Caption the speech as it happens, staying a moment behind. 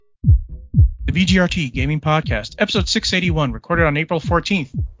the VGRT Gaming Podcast, episode 681, recorded on April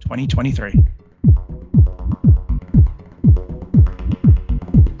 14th, 2023.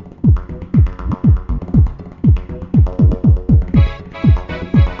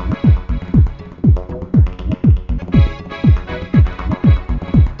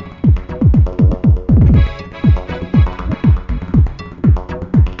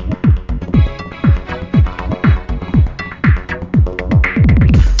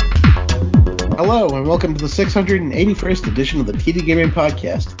 Hello, and welcome to the 681st edition of the TD Gaming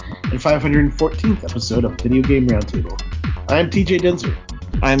Podcast and 514th episode of Video Game Roundtable. I'm TJ Denzer.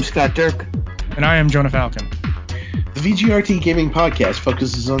 I'm Scott Dirk. And I am Jonah Falcon. The VGRT Gaming Podcast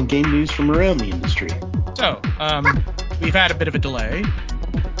focuses on game news from around the industry. So, we've had a bit of a delay,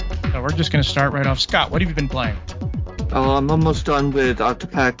 so we're just going to start right off. Scott, what have you been playing? Oh, I'm almost done with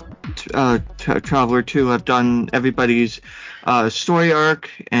Octopath Traveler 2. I've done everybody's story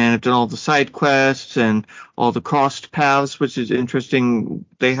arc, and I've done all the side quests and all the crossed paths, which is interesting.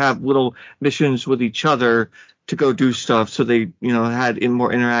 They have little missions with each other to go do stuff, so they, had a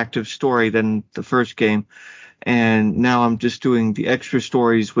more interactive story than the first game. And now I'm just doing the extra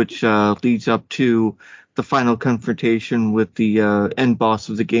stories, which leads up to the final confrontation with the end boss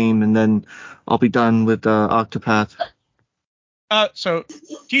of the game, and then I'll be done with Octopath. So,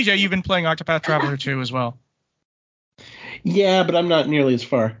 TJ, you've been playing Octopath Traveler 2 as well. Yeah, but I'm not nearly as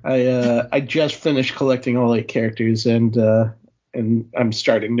far. I just finished collecting all 8 characters, and I'm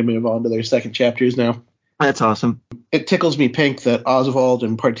starting to move on to their second chapters now. That's awesome. It tickles me pink that Oswald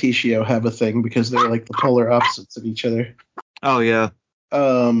and Particio have a thing because they're like the polar opposites of each other. Oh yeah.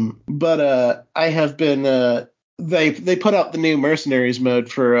 But I have been they put out the new Mercenaries mode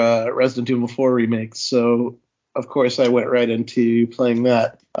for Resident Evil 4 remakes, so of course I went right into playing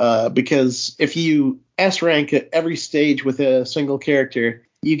that because if you S rank at every stage with a single character,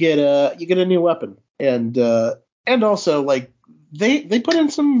 you get a new weapon, and also like they put in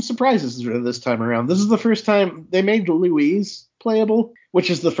some surprises this time around. This is the first time they made Louise playable, which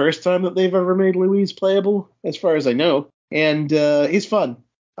is the first time that they've ever made Louise playable, as far as I know. And he's fun.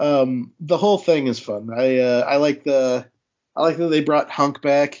 The whole thing is fun. I like that they brought Hunk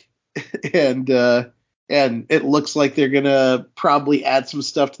back, and it looks like they're gonna probably add some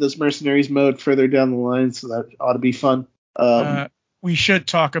stuff to this Mercenaries mode further down the line, so that ought to be fun. We should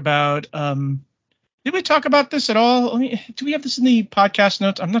talk about. Did we talk about this at all? Do we have this in the podcast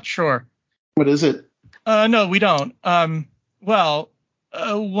notes? I'm not sure. What is it? No, we don't. There's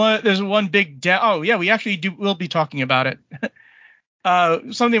one big. We actually will be talking about it.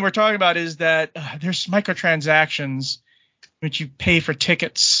 Something we're talking about is that there's microtransactions which you pay for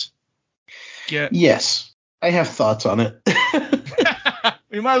tickets. Yes, I have thoughts on it.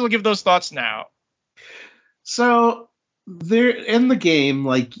 We might as well give those thoughts now. So they're in the game,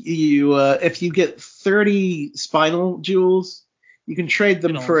 like you, if you get 30 spinal jewels, you can trade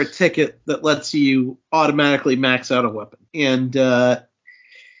them for a ticket that lets you automatically max out a weapon. And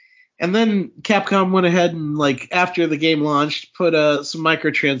then Capcom went ahead and, like, after the game launched, put some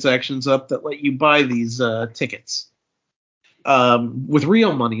microtransactions up that let you buy these tickets with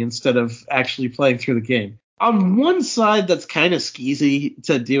real money instead of actually playing through the game. On one side, that's kind of skeezy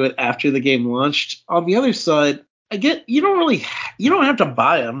to do it after the game launched. On the other side, I get you don't have to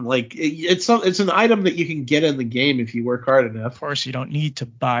buy them. Like, it's an item that you can get in the game if you work hard enough. Of course, you don't need to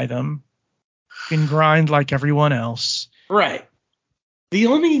buy them. You can grind like everyone else. Right. The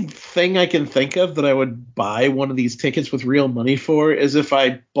only thing I can think of that I would buy one of these tickets with real money for is if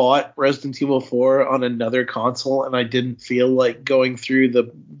I bought Resident Evil 4 on another console and I didn't feel like going through the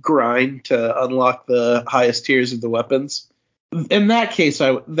grind to unlock the highest tiers of the weapons. In that case,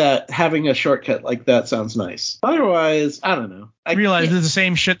 that having a shortcut like that sounds nice. Otherwise, I don't know. I realize it's the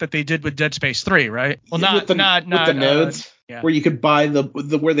same shit that they did with Dead Space 3, right? Well, not with the nodes, where you could buy the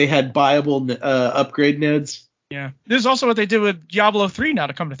where they had buyable upgrade nodes. Yeah, this is also what they did with Diablo 3. Now,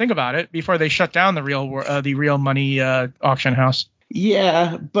 to come to think about it, before they shut down the real money auction house.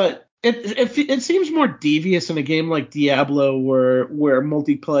 Yeah, but it seems more devious in a game like Diablo where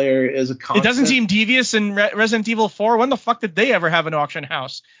multiplayer is a constant. It doesn't seem devious in Resident Evil 4. When the fuck did they ever have an auction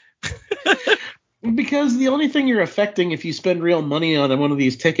house? Because the only thing you're affecting if you spend real money on one of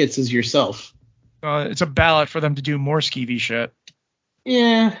these tickets is yourself. It's a ballot for them to do more skeevy shit.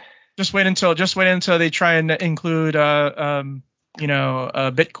 Yeah. Just wait until they try and include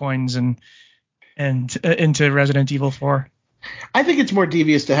bitcoins and into Resident Evil 4. I think it's more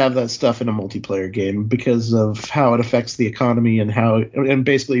devious to have that stuff in a multiplayer game because of how it affects the economy and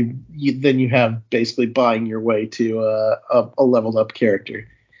basically you have buying your way to a leveled up character.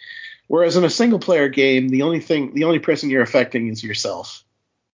 Whereas in a single player game, the only person you're affecting is yourself.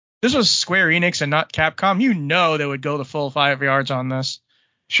 this was Square Enix and not Capcom, you know they would go the full 5 yards on this.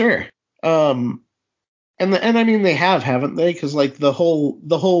 Sure. And I mean they haven't they? Because like the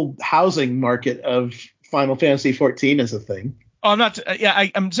whole housing market of Final Fantasy 14 is a thing. Oh, I'm not.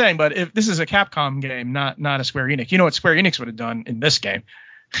 I'm saying, but if this is a Capcom game, not a Square Enix, you know what Square Enix would have done in this game?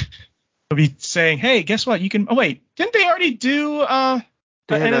 They'll be saying, "Hey, guess what? You can." Oh wait, didn't they already do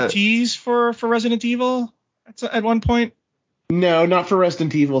NFTs for Resident Evil at one point? No, not for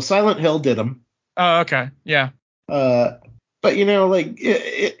Resident Evil. Silent Hill did them. Oh, okay, yeah. But you know, like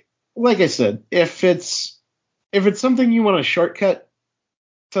like I said, if it's something you want to shortcut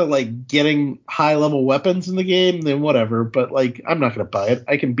to like getting high level weapons in the game, then whatever. But like, I'm not gonna buy it.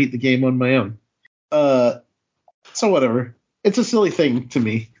 I can beat the game on my own. So whatever. It's a silly thing to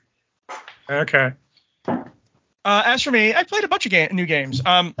me. Okay. As for me, I played a bunch of new games.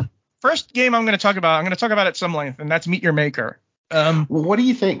 First game I'm going to talk about at some length, and that's Meet Your Maker. Well, what do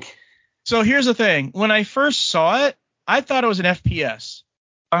you think? So here's the thing. When I first saw it, I thought it was an FPS.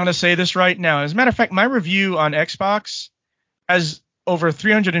 I'm going to say this right now. As a matter of fact, my review on Xbox has over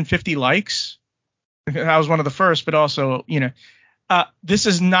 350 likes. I was one of the first, but also, this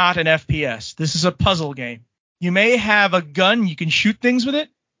is not an FPS. This is a puzzle game. You may have a gun, you can shoot things with it.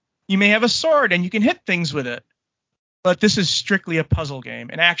 You may have a sword and you can hit things with it. But this is strictly a puzzle game,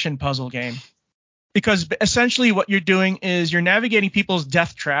 an action puzzle game. Because essentially what you're doing is you're navigating people's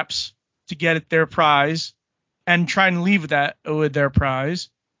death traps to get at their prize and try and leave that with their prize.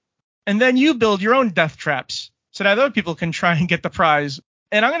 And then you build your own death traps so that other people can try and get the prize.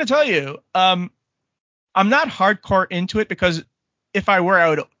 And I'm going to tell you, I'm not hardcore into it because if I were, I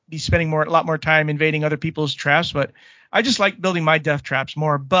would be spending a lot more time invading other people's traps. But I just like building my death traps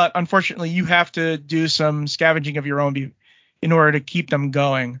more. But unfortunately, you have to do some scavenging of your own in order to keep them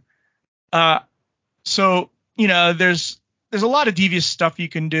going. So, there's a lot of devious stuff you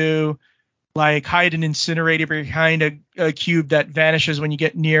can do, like hide an incinerator behind a cube that vanishes when you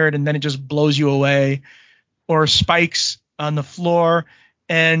get near it and then it just blows you away, or spikes on the floor,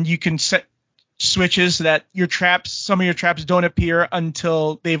 and you can set switches so that some of your traps don't appear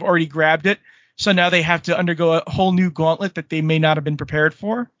until they've already grabbed it. So now they have to undergo a whole new gauntlet that they may not have been prepared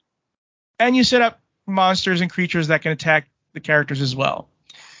for. And you set up monsters and creatures that can attack the characters as well.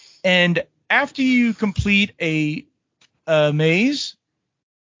 And after you complete a maze,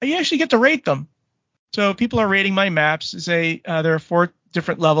 you actually get to rate them. So people are rating my maps. Say there are 4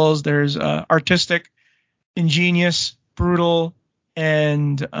 different levels. There's artistic, ingenious, brutal,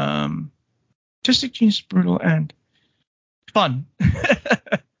 and artistic, genius, brutal, and fun.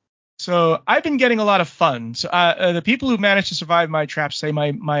 So I've been getting a lot of fun. So the people who managed to survive my traps say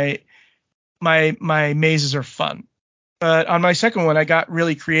my mazes are fun. But on my second one, I got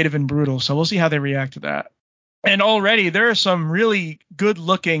really creative and brutal. So we'll see how they react to that. And already there are some really good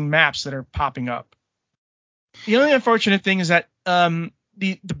looking maps that are popping up. The only unfortunate thing is that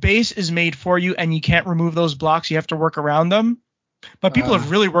the base is made for you and you can't remove those blocks. You have to work around them. But people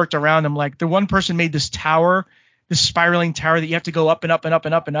have really worked around them. Like the one person made this tower, this spiraling tower that you have to go up and up and up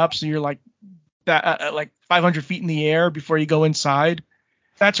and up and up. So you're like that, like 500 feet in the air before you go inside.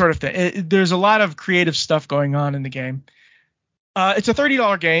 That sort of thing. There's a lot of creative stuff going on in the game. It's a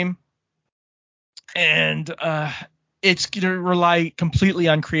 $30 game, and it's going to rely completely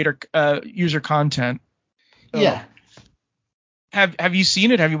on user content. So, yeah. Have you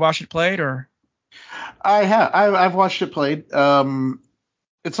seen it? Have you watched it played? Or I have. I've watched it played.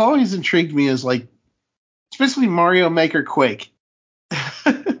 It's always intrigued me as like, especially Mario Maker Quake.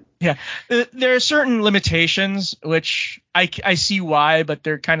 Yeah, there are certain limitations, which I see why, but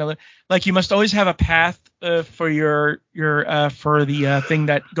they're kind of like you must always have a path for your for the thing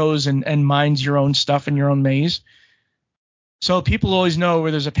that goes and mines your own stuff in your own maze. So people always know where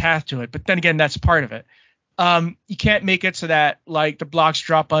there's a path to it, but then again, that's part of it. You can't make it so that like the blocks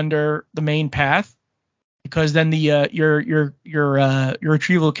drop under the main path, because then your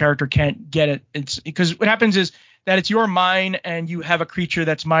retrieval character can't get it. It's because what happens is that it's your mine and you have a creature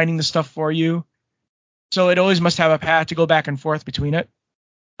that's mining the stuff for you. So it always must have a path to go back and forth between it.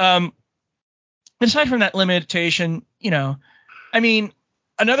 Aside from that limitation, I mean,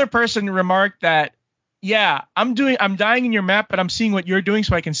 another person remarked that, yeah, I'm dying in your map, but I'm seeing what you're doing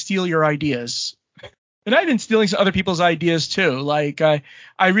so I can steal your ideas. And I've been stealing some other people's ideas too. Like I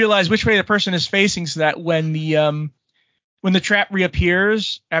realize which way the person is facing so that when the trap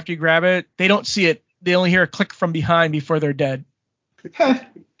reappears after you grab it, they don't see it. They only hear a click from behind before they're dead.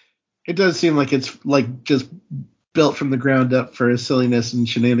 It does seem like it's like just built from the ground up for silliness and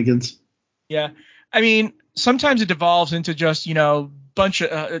shenanigans. Yeah. I mean, sometimes it devolves into just, tons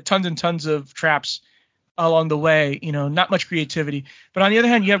and tons of traps along the way. Not much creativity. But on the other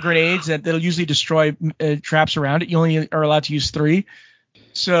hand, you have grenades that'll usually destroy traps around it. You only are allowed to use 3.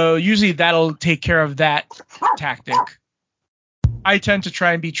 So usually that'll take care of that tactic. I tend to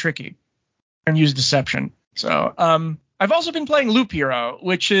try and be tricky and use deception. So I've also been playing Loop Hero,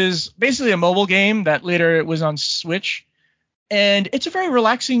 which is basically a mobile game that later was on Switch. And it's a very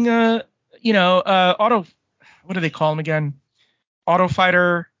relaxing, auto, what do they call them again? Auto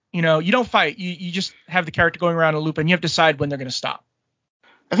fighter. You don't fight. You just have the character going around a loop, and you have to decide when they're going to stop.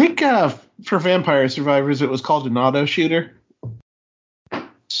 I think for Vampire Survivors, it was called an auto shooter.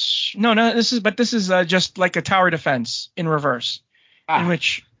 No, this is just like a tower defense in reverse, in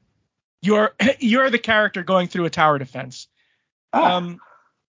which you're the character going through a tower defense.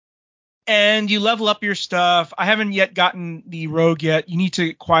 And you level up your stuff. I haven't yet gotten the rogue yet. You need to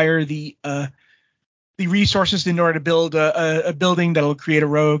acquire the resources in order to build a building that'll create a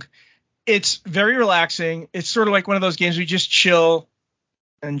rogue. It's very relaxing. It's sort of like one of those games where you just chill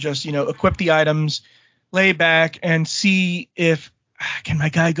and just, equip the items, lay back and see if can my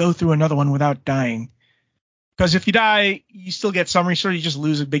guy go through another one without dying. Because if you die, you still get some resources. You just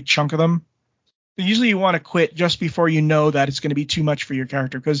lose a big chunk of them. But usually you want to quit just before you know that it's going to be too much for your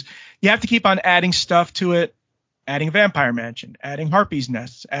character, because you have to keep on adding stuff to it, adding Vampire Mansion, adding Harpy's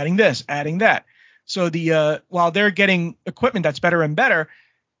Nests, adding this, adding that. So while they're getting equipment that's better and better,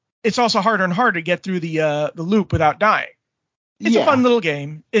 it's also harder and harder to get through the loop without dying. It's a fun little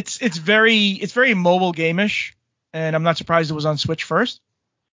game. It's very mobile game-ish, and I'm not surprised it was on Switch first.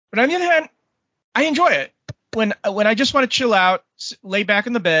 But on the other hand, I enjoy it. When I just want to chill out, lay back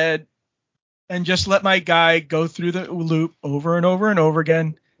in the bed, and just let my guy go through the loop over and over and over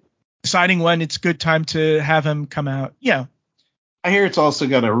again, deciding when it's good time to have him come out. Yeah. I hear it's also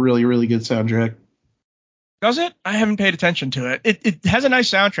got a really, really good soundtrack. Does it? I haven't paid attention to it. It has a nice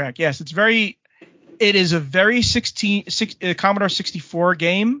soundtrack. Yes, it is a very Commodore 64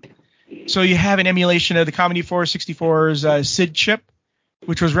 game. So you have an emulation of the Commodore 64's SID chip,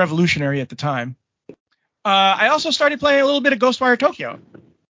 which was revolutionary at the time. I also started playing a little bit of Ghostwire Tokyo.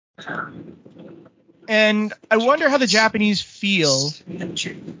 And I wonder how the Japanese feel.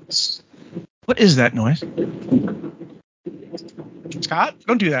 What is that noise? Scott,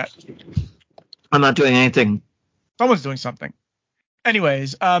 don't do that. I'm not doing anything. Someone's doing something.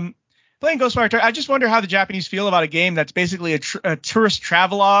 Anyways, playing Ghostwire Tokyo, I just wonder how the Japanese feel about a game that's basically a tourist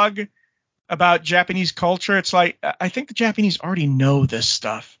travelogue about Japanese culture. It's like, I think the Japanese already know this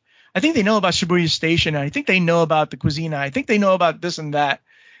stuff. I think they know about Shibuya Station. I think they know about the cuisine. I think they know about this and that.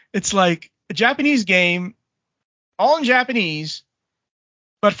 It's like a Japanese game, all in Japanese,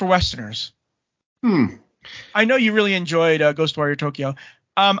 but for Westerners. I know you really enjoyed Ghostwire Tokyo.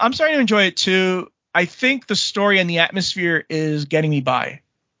 I'm starting to enjoy it too. I think the story and the atmosphere is getting me by.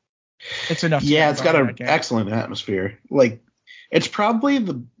 It's enough. Yeah, it's got an excellent atmosphere. Like, it's probably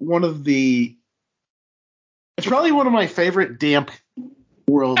one of my favorite damp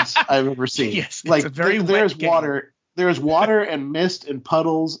worlds I've ever seen. Yes, like it's a very there's wet water. game. There's water and mist and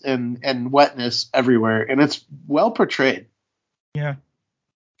puddles and wetness everywhere, and it's well portrayed. Yeah.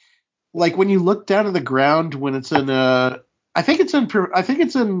 Like when you look down at the ground when it's in I think it's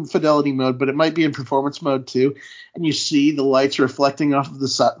in fidelity mode, but it might be in performance mode too. And you see the lights reflecting off of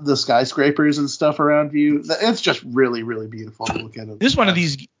the skyscrapers and stuff around you. It's just really, really beautiful to look at. This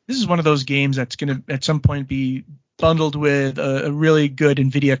is one of those games that's going to at some point be bundled with a really good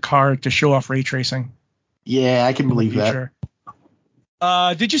NVIDIA card to show off ray tracing. Yeah, I can believe that.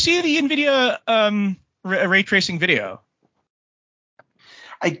 Did you see the NVIDIA ray tracing video?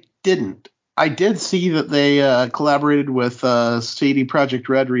 I didn't. I did see that they collaborated with CD Projekt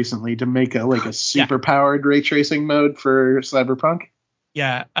Red recently to make a super powered ray tracing mode for Cyberpunk.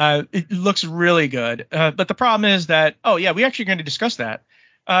 Yeah, it looks really good. But the problem is that, we're actually going to discuss that.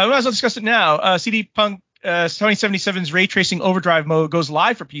 We might as well discuss it now. CD Punk 2077's ray tracing overdrive mode goes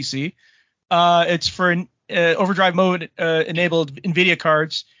live for PC. It's for overdrive mode enabled NVIDIA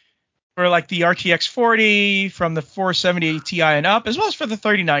cards for like the RTX 40 from the 470 Ti and up, as well as for the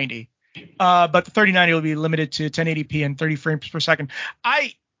 3090. But the 3090 will be limited to 1080p and 30 frames per second.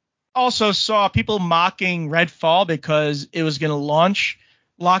 I also saw people mocking Redfall because it was going to launch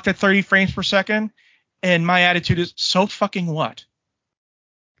locked at 30 frames per second. And my attitude is, so fucking what?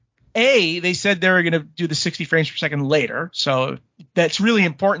 They said they were going to do the 60 frames per second later. So that's really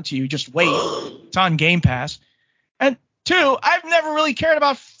important to you. Just wait. It's on Game Pass. And 2, I've never really cared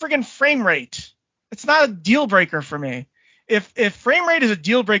about friggin' frame rate. It's not a deal breaker for me. If frame rate is a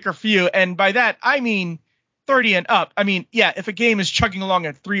deal breaker for you, and by that I mean 30 and up. I mean, yeah, if a game is chugging along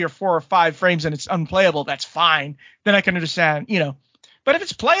at 3 or 4 or 5 frames and it's unplayable, that's fine. Then I can understand, But if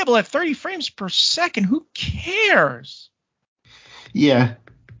it's playable at 30 frames per second, who cares? Yeah.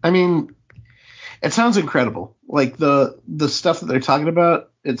 I mean, it sounds incredible. Like the stuff that they're talking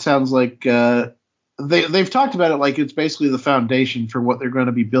about, it sounds like they've talked about it like it's basically the foundation for what they're going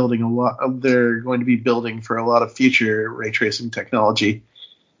to be building they're going to be building for a lot of future ray tracing technology.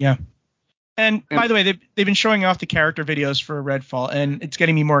 Yeah. And by the way, they've been showing off the character videos for Redfall, and it's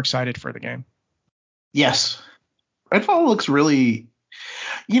getting me more excited for the game. Yes. Redfall looks really,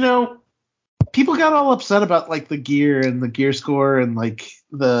 people got all upset about like the gear and the gear score and like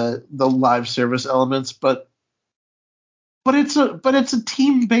the live service elements, but it's a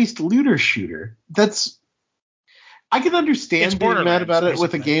team-based looter shooter. I can understand being mad about it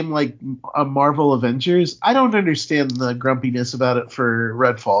with a game like a Marvel Avengers. I don't understand the grumpiness about it for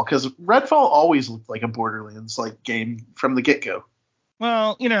Redfall, because Redfall always looked like a Borderlands like game from the get-go.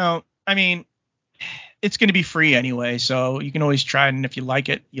 Well, I mean, it's going to be free anyway, so you can always try it, and if you like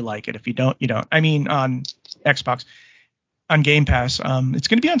it, you like it. If you don't, you don't. I mean, on Xbox, on Game Pass, it's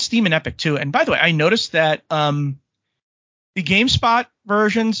going to be on Steam and Epic too. And by the way, I noticed that the GameSpot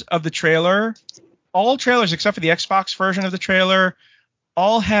versions of the trailer, all trailers except for the Xbox version of the trailer,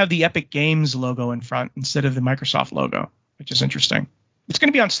 all have the Epic Games logo in front instead of the Microsoft logo, which is interesting. It's going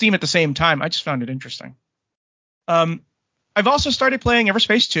to be on Steam at the same time. I just found it interesting. I've also started playing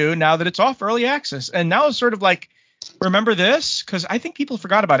Everspace 2 now that it's off early access, and now it's sort of like, remember this? Because I think people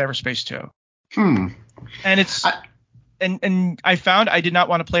forgot about Everspace 2. And it's and I found I did not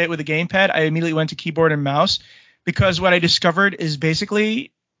want to play it with a gamepad. I immediately went to keyboard and mouse, because what I discovered is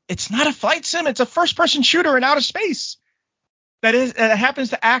basically it's not a flight sim. It's a first-person shooter in outer space. It happens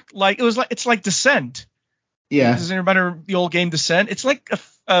to act like it's like Descent. Yeah. Does anybody remember the old game Descent? It's like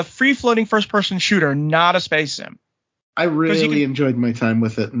a free-floating first-person shooter, not a space sim. I really enjoyed my time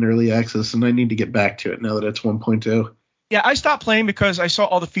with it in early access, and I need to get back to it now that it's 1.0. Yeah, I stopped playing because I saw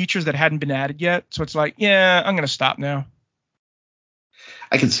all the features that hadn't been added yet. So it's like, yeah, I'm going to stop now.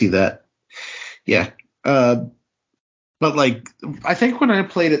 I can see that. Yeah. But like, I think when I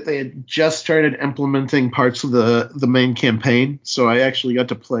played it, they had just started implementing parts of the main campaign. So I actually got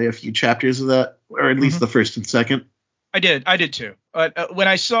to play a few chapters of that, or at least the first and second. I did too. When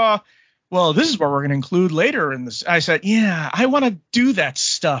I saw, well, this is what we're going to include later in this, I said, yeah, I want to do that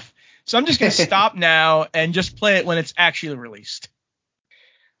stuff. So I'm just going to stop now and just play it when it's actually released.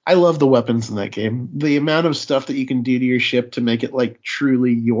 I love the weapons in that game. The amount of stuff that you can do to your ship to make it like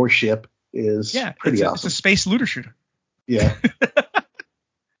truly your ship is pretty awesome. It's a space looter shooter. Yeah.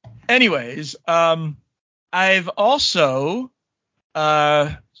 Anyways, I've also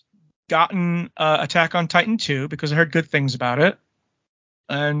gotten Attack on Titan 2 because I heard good things about it,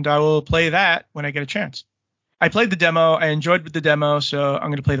 and I will play that when I get a chance. I played the demo. I enjoyed the demo, so I'm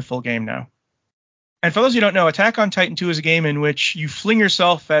going to play the full game now. And for those who don't know, Attack on Titan 2 is a game in which you fling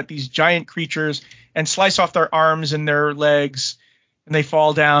yourself at these giant creatures and slice off their arms and their legs, and they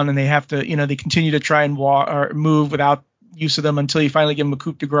fall down, and they have to, they continue to try and walk or move without use of them until you finally give them a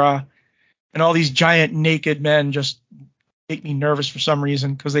coup de grace. And all these giant naked men just make me nervous for some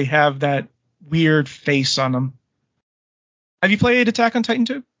reason because they have that weird face on them. Have you played Attack on Titan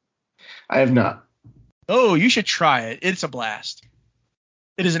 2? I have not. Oh, you should try it. It's a blast.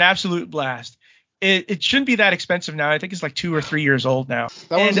 It is an absolute blast. It shouldn't be that expensive now. I think it's like 2 or 3 years old now.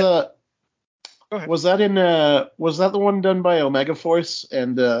 Was that the one done by Omega Force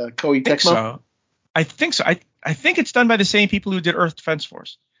and Koei Tecmo? I think so. I think it's done by the same people who did Earth Defense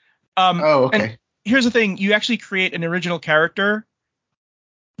Force. Okay. And here's the thing. You actually create an original character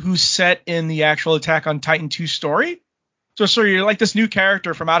who's set in the actual Attack on Titan 2 story. So you're like this new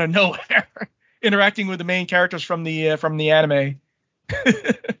character from out of nowhere interacting with the main characters from the anime.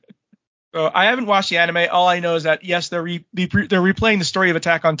 So I haven't watched the anime. All I know is that, yes, they're replaying the story of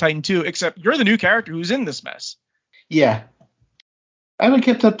Attack on Titan 2, except you're the new character who's in this mess. Yeah. I haven't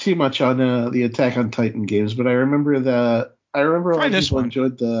kept up too much on the Attack on Titan games, but I remember a lot of people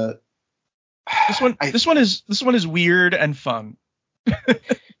enjoyed the. This one is weird and fun.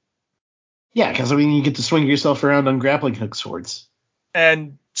 Yeah, because you get to swing yourself around on grappling hook swords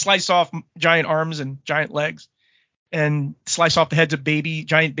and slice off giant arms and giant legs, and slice off the heads of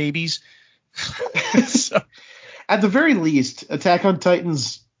giant babies. So, at the very least, Attack on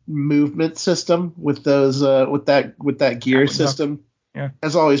Titan's movement system with those with that gear system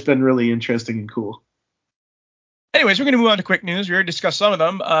has always been really interesting and cool. Anyways, we're going to move on to quick news. We already discussed some of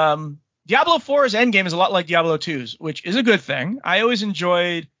them. Diablo 4's endgame is a lot like Diablo 2's, which is a good thing. I always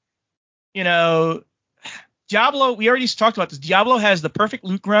enjoyed, Diablo. We already talked about this. Diablo has the perfect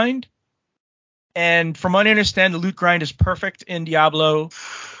loot grind. And from what I understand, the loot grind is perfect in Diablo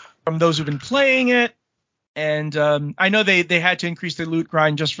from those who've been playing it. And I know they had to increase the loot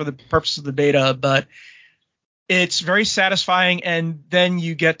grind just for the purpose of the beta, but it's very satisfying. And then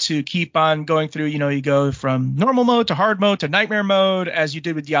you get to keep on going through, you go from normal mode to hard mode to nightmare mode, as you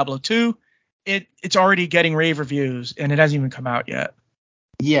did with Diablo 2. It's already getting rave reviews, and it hasn't even come out yet.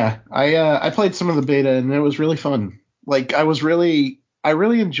 Yeah, I played some of the beta, and it was really fun. Like, I really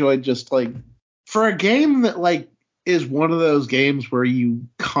enjoyed just, like, for a game that, like, is one of those games where you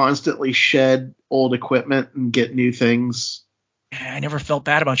constantly shed old equipment and get new things. I never felt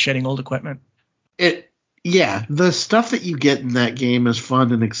bad about shedding old equipment. Yeah, the stuff that you get in that game is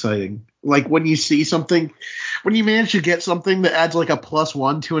fun and exciting. Like, when you see something, when you manage to get something that adds like a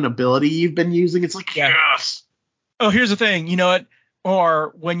 +1 to an ability you've been using, it's like, yes. Oh, here's the thing. You know what?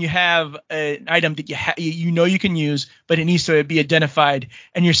 Or when you have an item that you can use, but it needs to be identified,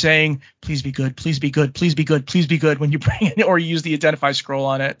 and you're saying, please be good, please be good, please be good, please be good, when you bring it or you use the identify scroll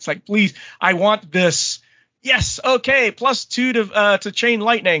on it. It's like, please, I want this. Yes, okay, +2 to chain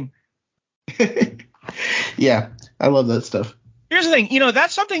lightning. Yeah, I love that stuff. Here's the thing.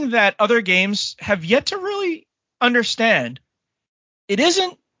 That's something that other games have yet to really understand. It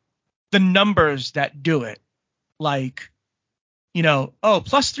isn't the numbers that do it. Like,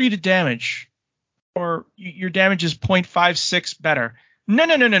 +3 to damage, or your damage is 0.56 better.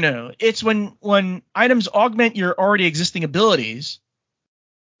 No. It's when items augment your already existing abilities,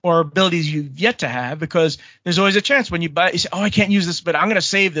 or abilities you've yet to have, because there's always a chance when you buy, you say, I can't use this, but I'm going to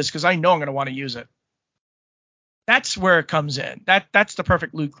save this because I know I'm going to want to use it. That's where it comes in. That's the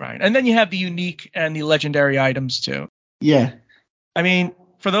perfect loot grind. And then you have the unique and the legendary items too. Yeah. I mean,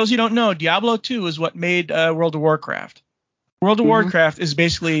 for those who don't know, Diablo 2 is what made World of Warcraft. World of Warcraft is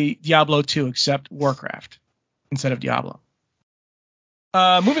basically Diablo 2 except Warcraft instead of Diablo.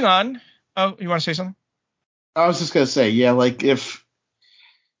 Moving on. Oh, you want to say something? I was just going to say, yeah, like, if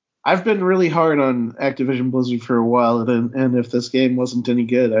I've been really hard on Activision Blizzard for a while, and if this game wasn't any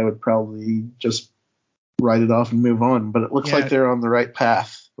good, I would probably just write it off and move on. But it looks like they're on the right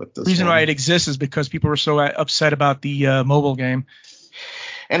path with this. The reason why it exists is because people were so upset about the mobile game.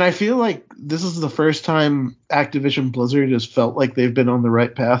 And I feel like this is the first time Activision Blizzard has felt like they've been on the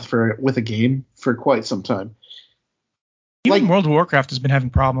right path with a game for quite some time. Even World of Warcraft has been having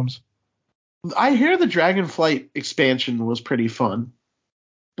problems. I hear the Dragonflight expansion was pretty fun,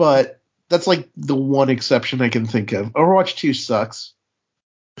 but that's like the one exception I can think of. Overwatch 2 sucks,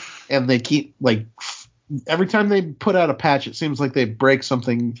 and they keep, like, every time they put out a patch, it seems like they break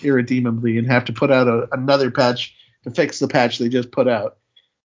something irredeemably and have to put out another patch to fix the patch they just put out.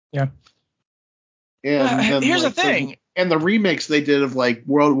 Yeah. And here's the thing. And the remakes they did of, like,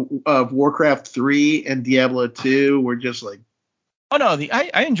 World of Warcraft 3 and Diablo 2 were just like. Oh no,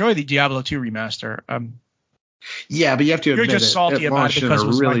 I enjoy the Diablo 2 remaster. Yeah, but you have to admit, you're just salty about it because it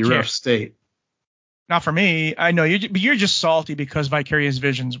was in a really rough state. Not for me. I know you're just salty because Vicarious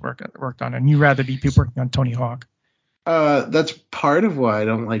Visions worked on it, and you'd rather be people working on Tony Hawk. That's part of why I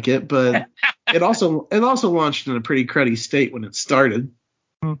don't like it, but it also launched in a pretty cruddy state when it started.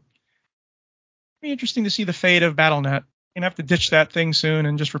 It'd be interesting to see the fate of BattleNet. You're gonna have to ditch that thing soon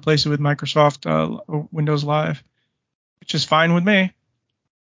and just replace it with Microsoft Windows Live, which is fine with me.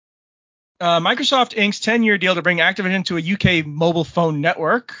 Microsoft inks 10-year deal to bring Activision to a UK mobile phone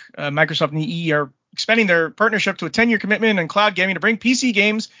network. Microsoft and EE are expanding their partnership to a 10-year commitment in cloud gaming to bring PC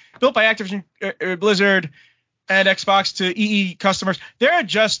games built by Activision Blizzard and Xbox to EE customers. They're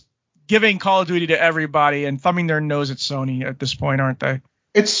just giving Call of Duty to everybody and thumbing their nose at Sony at this point, aren't they?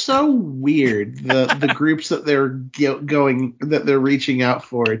 It's so weird, the groups that they're reaching out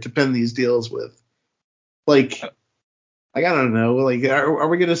for to pen these deals with. Like, I don't know. Like, are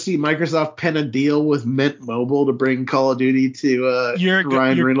we going to see Microsoft pen a deal with Mint Mobile to bring Call of Duty to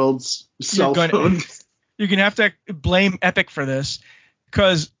Ryan Reynolds' cell phone? You're going to have to blame Epic for this,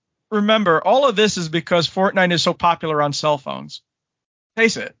 because remember, all of this is because Fortnite is so popular on cell phones.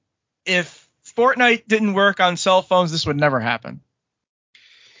 Face it, if Fortnite didn't work on cell phones, this would never happen.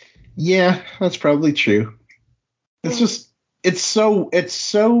 Yeah, that's probably true. It's so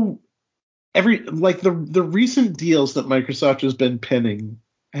the recent deals that Microsoft has been pinning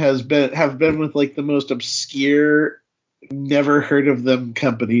have been with, like, the most obscure, never heard of them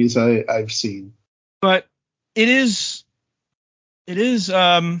companies I've seen. But it is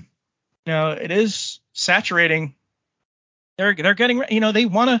saturating. They're getting, they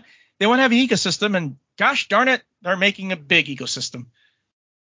want to have an ecosystem, and gosh darn it, they're making a big ecosystem.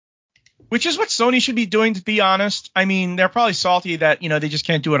 Which is what Sony should be doing, to be honest. I mean, they're probably salty that, they just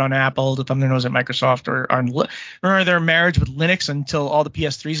can't do it on Apple, to thumb their nose at Microsoft, or their marriage with Linux until all the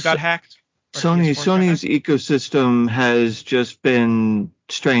PS3s got hacked. Sony's ecosystem has just been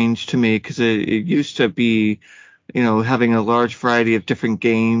strange to me because it used to be, having a large variety of different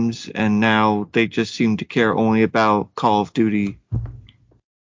games, and now they just seem to care only about Call of Duty.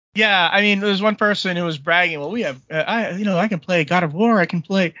 Yeah, I mean, there's one person who was bragging. Well, we have, I can play God of War. I can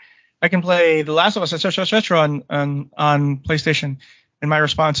play The Last of Us, etc. on PlayStation. And my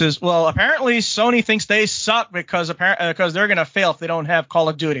response is, well, apparently Sony thinks they suck because they're gonna fail if they don't have Call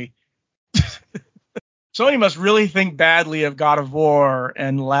of Duty. Sony must really think badly of God of War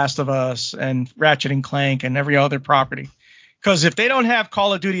and Last of Us and Ratchet and Clank and every other property. Because if they don't have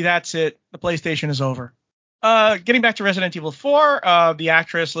Call of Duty, that's it. The PlayStation is over. Getting back to Resident Evil 4, the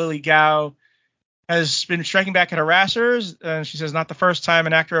actress Lily Gao has been striking back at harassers. She says not the first time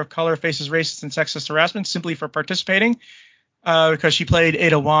an actor of color faces racist and sexist harassment simply for participating, because she played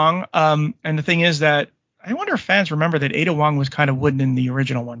Ada Wong. And the thing is that I wonder if fans remember that Ada Wong was kind of wooden in the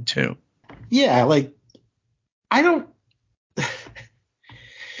original one too. Yeah, like I don't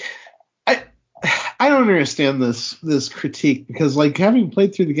understand this critique, because like having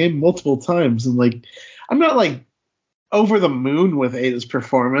played through the game multiple times, and like I'm not like over the moon with Ada's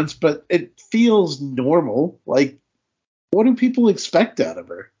performance, but it feels normal. Like, what do people expect out of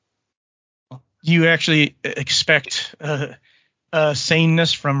her? Do you actually expect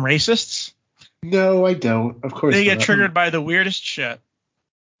saneness from racists? No, I don't. Of course they get not. triggered by the weirdest shit.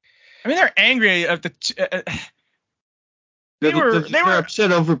 I mean, they're angry at the. They're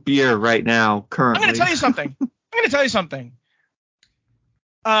upset over beer right now. Currently, I'm going to tell you something.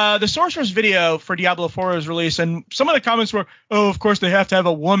 The Sorcerer's video for Diablo 4 was released, and some of the comments were, "Oh, of course they have to have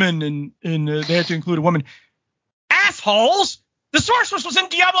a woman, and they have to include a woman." Assholes! The Sorceress was in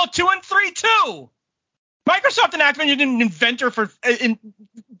Diablo 2 and 3 too. Microsoft and Activision didn't invent her in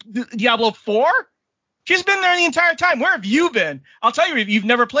Diablo 4. She's been there the entire time. Where have you been? I'll tell you, if you've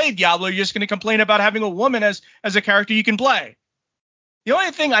never played Diablo, you're just going to complain about having a woman as a character you can play. The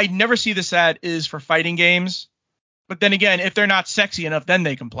only thing I never see this at is for fighting games. But then again, if they're not sexy enough, then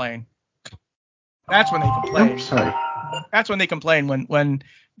they complain. That's when they complain. Oops, sorry. That's when they complain when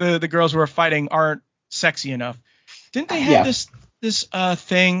the girls who are fighting aren't sexy enough. Didn't they have this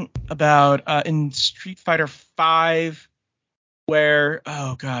thing about in Street Fighter V where,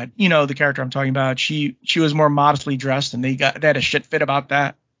 oh god, the character I'm talking about, she was more modestly dressed, and they had a shit fit about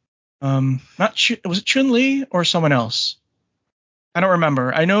that. Was it Chun-Li or someone else? I don't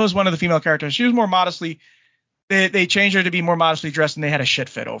remember. I know it was one of the female characters. She was more modestly. They changed her to be more modestly dressed, and they had a shit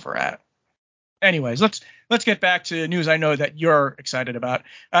fit over at. Anyways, let's get back to news I know that you're excited about.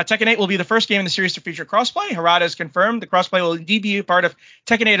 Tekken 8 will be the first game in the series to feature crossplay. Harada has confirmed the crossplay will indeed be a part of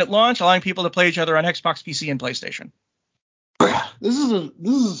Tekken 8 at launch, allowing people to play each other on Xbox, PC, and PlayStation. This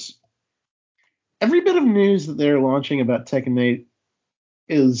is every bit of news that they're launching about Tekken 8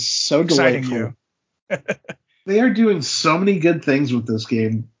 is so delightful. They are doing so many good things with this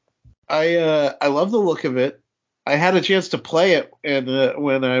game. I love the look of it. I had a chance to play it, and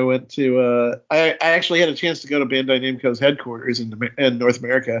when I went to I actually had a chance to go to Bandai Namco's headquarters in North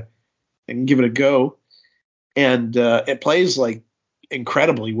America and give it a go, and it plays like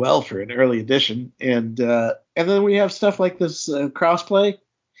incredibly well for an early edition, and then we have stuff like this crossplay.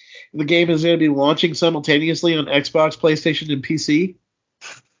 The game is going to be launching simultaneously on Xbox, PlayStation, and PC.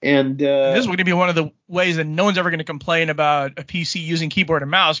 And this is going to be one of the ways that no one's ever going to complain about a PC using keyboard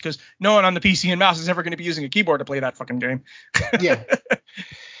and mouse, because no one on the PC and mouse is ever going to be using a keyboard to play that fucking game. Yeah.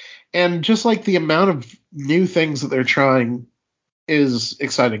 And just like the amount of new things that they're trying is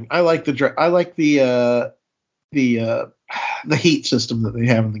exciting. I like the heat system that they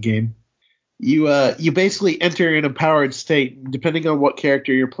have in the game. You basically enter in a powered state, and depending on what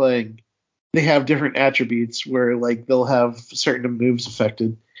character you're playing, they have different attributes where like they'll have certain moves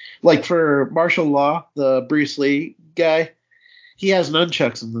affected. Like for Martial Law, the Bruce Lee guy, he has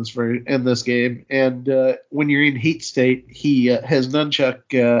nunchucks in this game, and when you're in heat state, his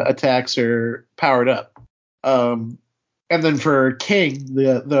nunchuck attacks are powered up. And then for King,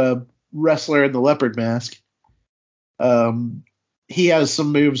 the wrestler in the leopard mask, he has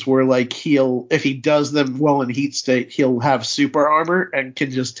some moves where like if he does them well in heat state, he'll have super armor and can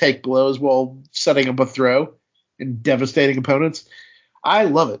just take blows while setting up a throw and devastating opponents. I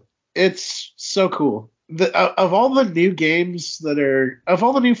love it. It's so cool. Of all the new fighting games that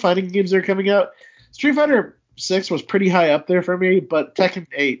are coming out, Street Fighter 6 was pretty high up there for me, but Tekken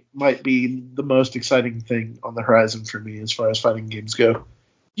 8 might be the most exciting thing on the horizon for me as far as fighting games go.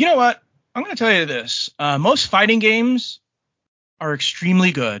 You know what? I'm going to tell you this. Most fighting games are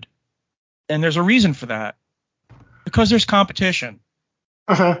extremely good, and there's a reason for that. Because there's competition.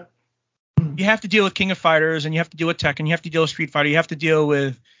 Uh-huh. You have to deal with King of Fighters, and you have to deal with Tekken, you have to deal with Street Fighter, you have to deal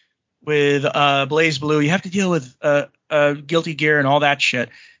with BlazBlue, you have to deal with Guilty Gear and all that shit.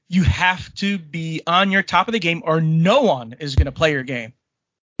 You have to be on your top of the game, or no one is going to play your game.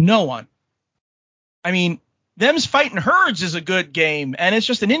 No one. I mean, Them's Fighting Herds is a good game, and it's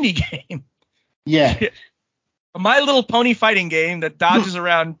just an indie game. Yeah. A My Little Pony fighting game that dodges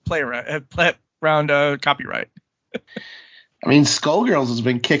around copyright. I mean, Skullgirls has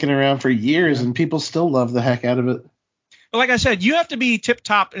been kicking around for years, and people still love the heck out of it. But like I said, you have to be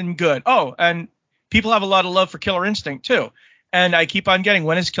tip-top and good. Oh, and people have a lot of love for Killer Instinct, too. And I keep on getting,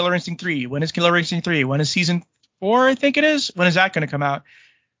 when is Killer Instinct 3? When is Killer Instinct 3? When is Season 4, I think it is? When is that going to come out?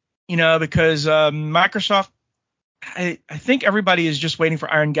 Because Microsoft, I think everybody is just waiting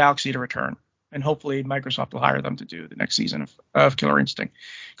for Iron Galaxy to return. And hopefully Microsoft will hire them to do the next season of Killer Instinct.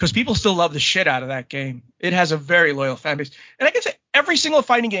 Because people still love the shit out of that game. It has a very loyal fan base. And I can say every single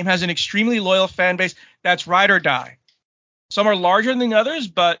fighting game has an extremely loyal fan base that's ride or die. Some are larger than others,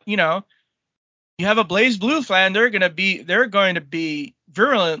 but, you have a BlazBlue fan, they're going to be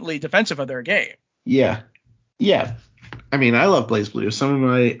virulently defensive of their game. Yeah. Yeah. I mean, I love BlazBlue. Some of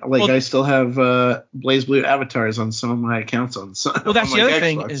my, I still have BlazBlue avatars on some of my accounts on some. Well, that's the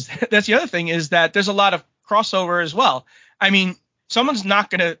other thing is that there's a lot of crossover as well. I mean, someone's not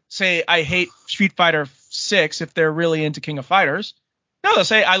going to say I hate Street Fighter 6 if they're really into King of Fighters. No, they'll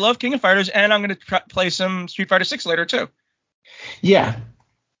say I love King of Fighters and I'm going to play some Street Fighter 6 later too. Yeah.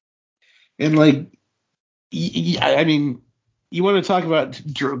 And I mean, you want to talk about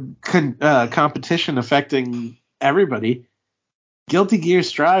competition affecting everybody. Guilty Gear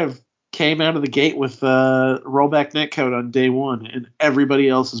Strive came out of the gate with rollback netcode on day one, and everybody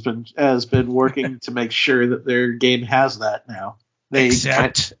else has been working to make sure that their game has that now.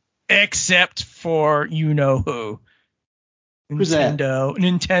 Except for who. Who's that?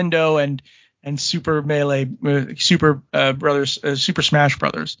 Nintendo and Super Melee, Super Super Smash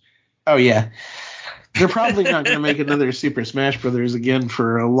Brothers. Oh yeah. They're probably not going to make another Super Smash Brothers again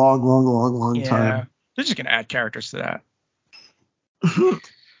for a long time. They're just going to add characters to that.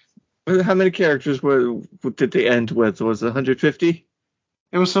 How many characters did they end with? Was it 150?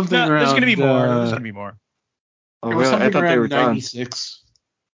 It was something around... There's going to be more. There's going to be more. Oh, it was something around 96.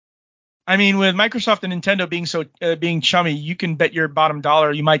 I mean, with Microsoft and Nintendo being chummy, you can bet your bottom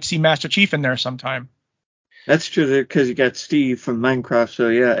dollar you might see Master Chief in there sometime. That's true, because you got Steve from Minecraft, so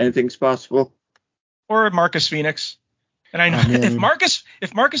yeah, anything's possible. Or Marcus Phoenix. And I know if Marcus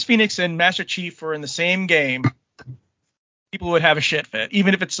Phoenix and Master Chief were in the same game, people would have a shit fit,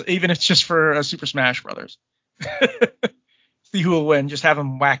 even if it's just for Super Smash Brothers. See who will win. Just have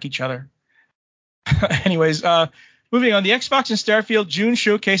them whack each other. Anyways, moving on. The Xbox and Starfield June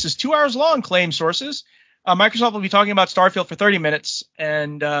showcase is 2 hours long, claim sources. Microsoft will be talking about Starfield for 30 minutes,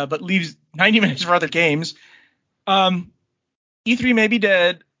 but leaves 90 minutes for other games. E3 may be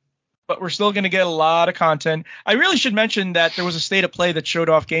dead, but we're still going to get a lot of content. I really should mention that there was a state of play that showed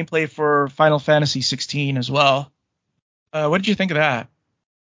off gameplay for Final Fantasy 16 as well. What did you think of that?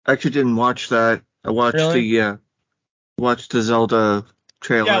 I actually didn't watch that. I watched watched the Zelda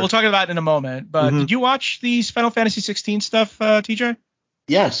trailer. Yeah, we'll talk about it in a moment. But Did you watch these Final Fantasy 16 stuff, TJ?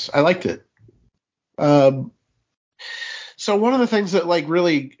 Yes, I liked it. So one of the things that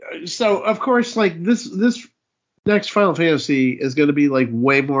of course this next Final Fantasy is going to be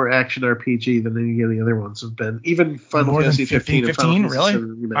way more action RPG than any of the other ones have been. Even Final Fantasy 15 and Final Fantasy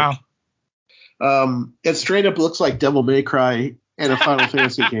 7 Remake. Wow. It straight up looks like Devil May Cry in a Final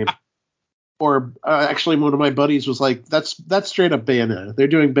Fantasy game. Or actually, one of my buddies was like, "That's straight up Bayonetta. They're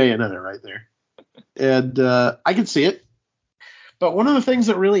doing Bayonetta right there," and I can see it. But one of the things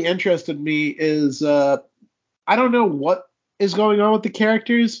that really interested me is I don't know what is going on with the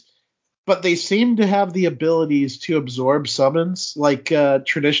characters, but they seem to have the abilities to absorb summons, like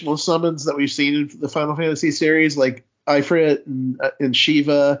traditional summons that we've seen in the Final Fantasy series, like Ifrit and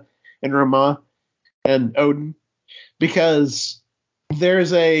Shiva and Rama and Odin, because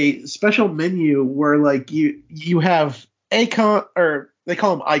there's a special menu where you have icon, or they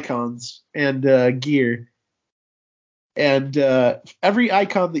call them icons, and gear, and every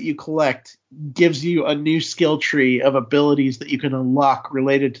icon that you collect gives you a new skill tree of abilities that you can unlock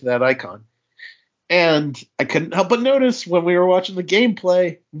related to that icon. And I couldn't help but notice when we were watching the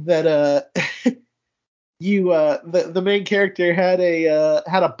gameplay that the main character had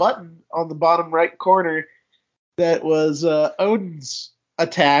a button on the bottom right corner that was Odin's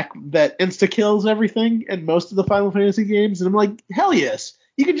attack that insta-kills everything in most of the Final Fantasy games. And I'm like, hell yes.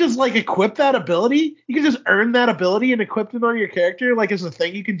 You can just equip that ability. You can just earn that ability and equip it on your character as a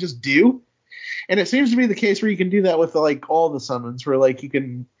thing you can just do. And it seems to be the case where you can do that with all the summons, where you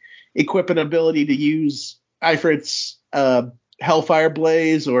can equip an ability to use Ifrit's Hellfire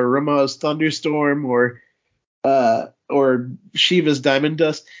Blaze or Rama's Thunderstorm or or Shiva's Diamond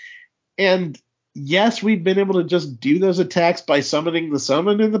Dust. And yes, we've been able to just do those attacks by summoning the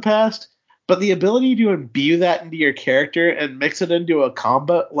summon in the past, but the ability to imbue that into your character and mix it into a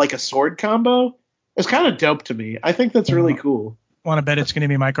combo, like a sword combo, is kind of dope to me. I think that's really cool. Want to bet it's going to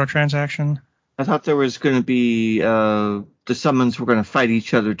be microtransaction? I thought there was going to be the summons were going to fight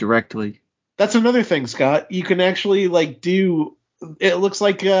each other directly. That's another thing, Scott. You can actually do. It looks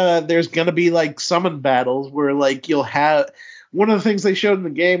like there's going to be summon battles where you'll have. One of the things they showed in the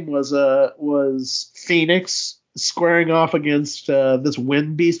game was Phoenix squaring off against this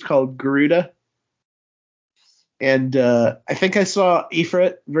wind beast called Garuda. And I think I saw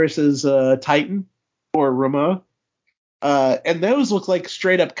Ifrit versus Titan or Rama. And those look like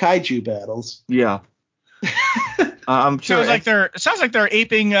straight up kaiju battles. Yeah. I'm sure. It sounds like they're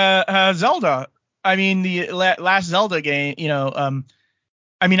aping Zelda. I mean, the last Zelda game,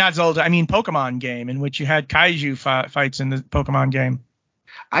 I mean, not Zelda, I mean Pokemon game, in which you had kaiju fights in the Pokemon game.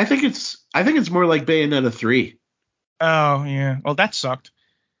 I think it's more like Bayonetta 3. Oh, yeah. Well, that sucked.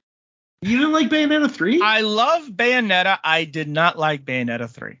 You didn't like Bayonetta 3? I love Bayonetta. I did not like Bayonetta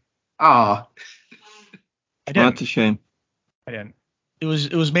 3. Aw. I didn't. That's a shame. I didn't. It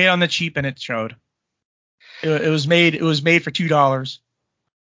was made on the cheap, and it showed. It was made for $2.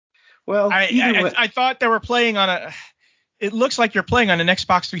 Well, I thought they were playing on a. It looks like you're playing on an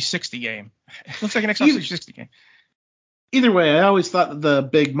Xbox 360 game. It looks like an Xbox 360 game. Either way, I always thought that the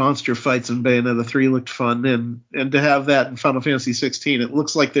big monster fights in Bayonetta 3 looked fun, and to have that in Final Fantasy 16, it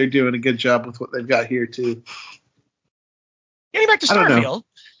looks like they're doing a good job with what they've got here too. Getting back to Starfield,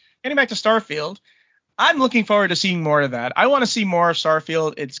 I'm looking forward to seeing more of that. I want to see more of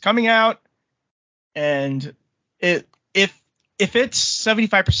Starfield. It's coming out, and if it's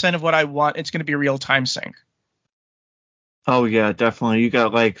 75% of what I want, it's going to be a real-time sync. Oh yeah, definitely. You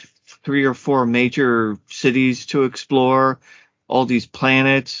got 3 or 4 major cities to explore, all these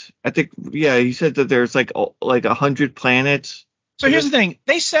planets. I think, yeah, he said that there's 100 planets. So here's the thing.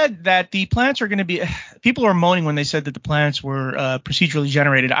 They said that the planets are going to be. People are moaning when they said that the planets were procedurally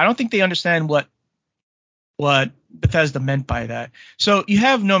generated. I don't think they understand what Bethesda meant by that. So you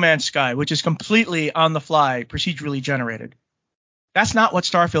have No Man's Sky, which is completely on the fly, procedurally generated. That's not what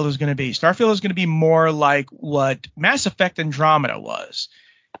Starfield is going to be. Starfield is going to be more like what Mass Effect Andromeda was,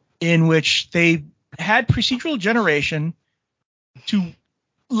 in which they had procedural generation to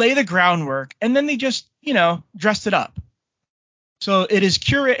lay the groundwork, and then they just, dressed it up. So it's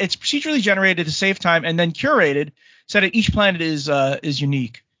procedurally generated to save time, and then curated so that each planet is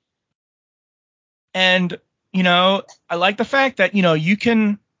unique. And, I like the fact that, you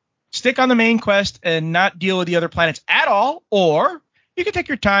can stick on the main quest and not deal with the other planets at all, or you can take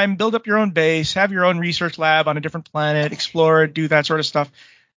your time, build up your own base, have your own research lab on a different planet, explore it, do that sort of stuff.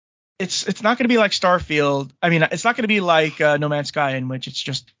 It's not going to be like Starfield. I mean, it's not going to be like No Man's Sky, in which it's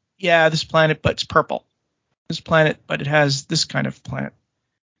just, this planet, but it's purple. This planet, but it has this kind of planet.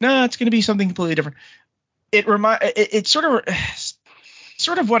 No, it's going to be something completely different. It's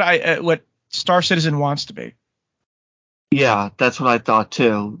sort of what Star Citizen wants to be. Yeah, that's what I thought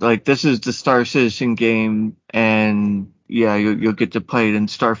too. This is the Star Citizen game, and yeah, you'll get to play it in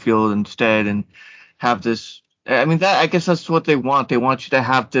Starfield instead, and have this. I mean, I guess that's what they want. They want you to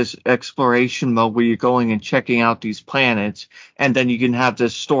have this exploration mode where you're going and checking out these planets, and then you can have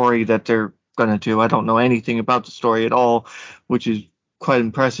this story that they're gonna do. I don't know anything about the story at all, which is quite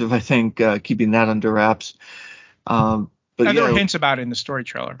impressive. I think keeping that under wraps. But there were hints about it in the story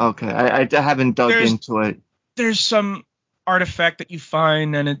trailer. Okay, I haven't dug into it. There's some artifact that you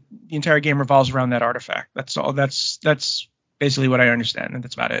find, and the entire game revolves around that artifact. That's all. That's basically what I understand, and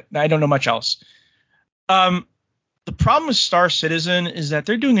that's about it. I don't know much else. The problem with Star Citizen is that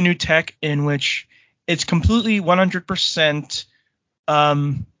they're doing a new tech in which it's completely 100%.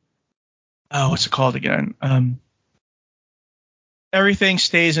 What's it called again? Everything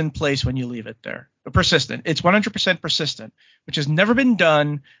stays in place when you leave it there. Persistent. It's 100% persistent, which has never been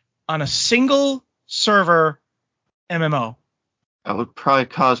done on a single server MMO. That would probably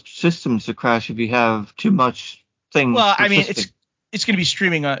cause systems to crash if you have too much things. Well, I mean, it's going to be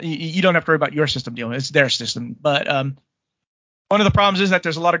streaming. You don't have to worry about your system dealing with it. It's their system. But one of the problems is that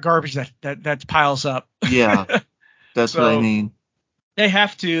there's a lot of garbage that piles up. Yeah, that's what I mean. They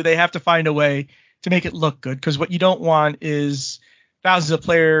have to find a way to make it look good, because what you don't want is thousands of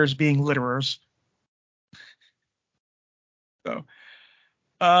players being litterers. So,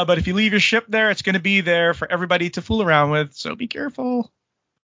 but if you leave your ship there, it's going to be there for everybody to fool around with. So be careful.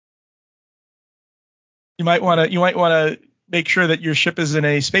 You might want to make sure that your ship is in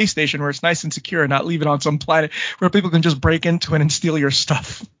a space station where it's nice and secure, and not leave it on some planet where people can just break into it and steal your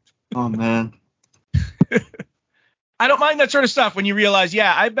stuff. Oh man. I don't mind that sort of stuff when you realize,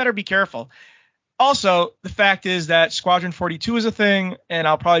 yeah, I better be careful. Also, the fact is that Squadron 42 is a thing, and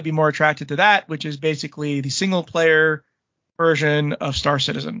I'll probably be more attracted to that, which is basically the single player version of Star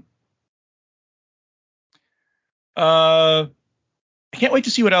Citizen. I can't wait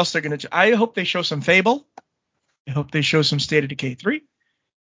to see what else they're going to do. I hope they show some Fable. I hope they show some State of Decay 3.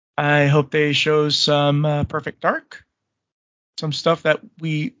 I hope they show some Perfect Dark. Some stuff that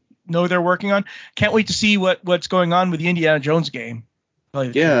we know they're working on. Can't wait to see what's going on with the Indiana Jones game.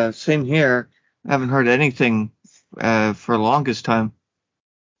 Yeah, same here. I haven't heard anything for the longest time.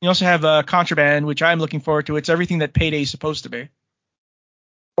 You also have Contraband, which I'm looking forward to. It's everything that Payday is supposed to be.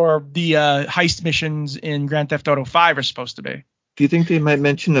 Or the heist missions in Grand Theft Auto 5 are supposed to be. Do you think they might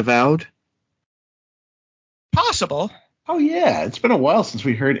mention Avowed? Possible. Oh, yeah. It's been a while since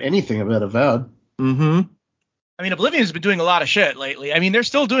we heard anything about Avowed. Mm-hmm. I mean, Oblivion's been doing a lot of shit lately. I mean, they're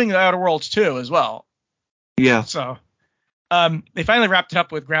still doing the Outer Worlds 2 as well. Yeah. So they finally wrapped it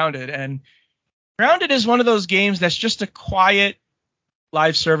up with Grounded. And Grounded is one of those games that's just a quiet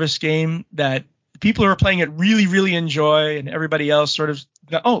live service game that people who are playing it really, really enjoy, and everybody else sort of,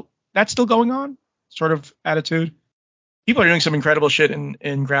 oh, that's still going on sort of attitude. People are doing some incredible shit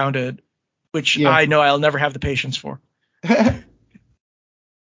in Grounded, which I know I'll never have the patience for.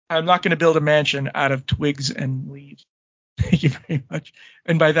 I'm not going to build a mansion out of twigs and leaves. Thank you very much.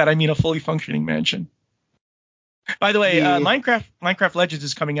 And by that, I mean a fully functioning mansion. By the way, Minecraft Legends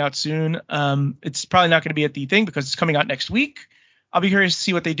is coming out soon. It's probably not going to be at the thing because it's coming out next week. I'll be curious to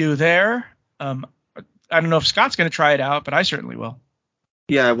see what they do there. I don't know if Scott's going to try it out, but I certainly will.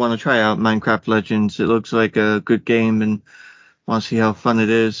 Yeah, I want to try out Minecraft Legends. It looks like a good game and want to see how fun it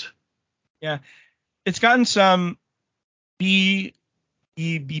is. Yeah. It's gotten some B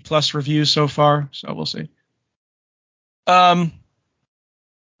plus reviews so far, so we'll see. But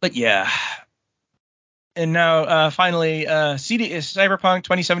yeah. And now, finally, Cyberpunk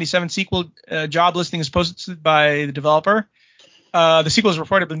 2077 sequel job listing is posted by the developer. The sequel is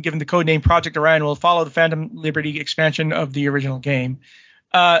reported been given the codename Project Orion, will follow the Phantom Liberty expansion of the original game.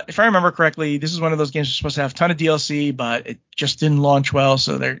 If I remember correctly, this is one of those games that's supposed to have a ton of DLC, but it just didn't launch well,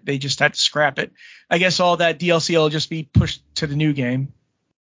 so they just had to scrap it. I guess all that DLC will just be pushed to the new game.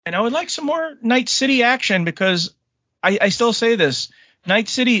 And I would like some more Night City action because I still say this. Night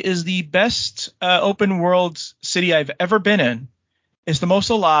City is the best open world city I've ever been in. It's the most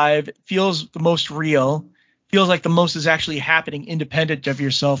alive, feels the most real, feels like the most is actually happening independent of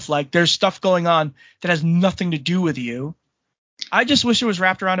yourself. Like there's stuff going on that has nothing to do with you. I just wish it was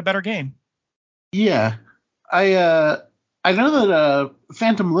wrapped around a better game. Yeah. I know that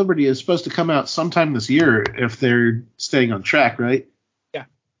Phantom Liberty is supposed to come out sometime this year if they're staying on track, right? Yeah.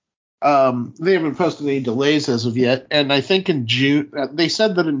 They haven't posted any delays as of yet, and I think in June they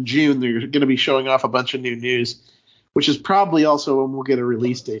said that in June they're going to be showing off a bunch of new news, which is probably also when we'll get a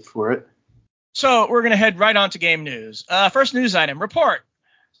release date for it. So we're going to head right on to game news. First news item, report.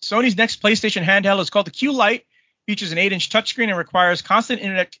 Sony's next PlayStation handheld is called the Q Lite, features an 8-inch touchscreen and requires constant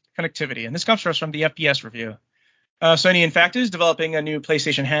internet connectivity. And this comes to us from the FPS review. Sony, in fact, is developing a new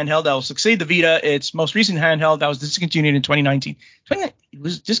PlayStation handheld that will succeed the Vita, its most recent handheld that was discontinued in 2019. It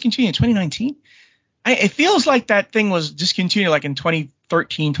was discontinued in 2019? It feels like that thing was discontinued like in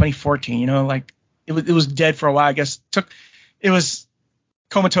 2013, 2014. You know, like it was dead for a while. I guess it was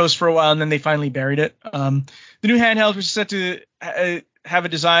comatose for a while, and then they finally buried it. The new handheld, which is set to have a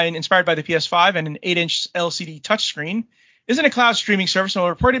design inspired by the PS5 and an 8-inch LCD touchscreen, isn't a cloud streaming service and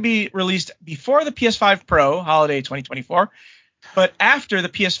will reportedly be released before the PS5 Pro, holiday 2024, but after the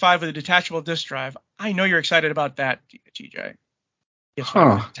PS5 with a detachable disk drive. I know you're excited about that, TJ.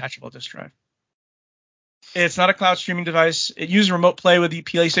 PS5 with a detachable disk drive. It's not a cloud streaming device. It uses remote play with the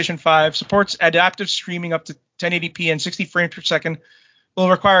PlayStation 5, supports adaptive streaming up to 1080p and 60 frames per second, will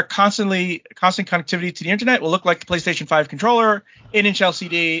require constant connectivity to the internet, will look like the PlayStation 5 controller, 8-inch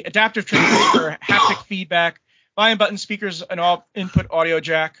LCD, adaptive triggers for haptic feedback, volume button, speakers, and all input audio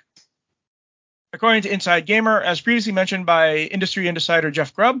jack. According to Inside Gamer, as previously mentioned by industry insider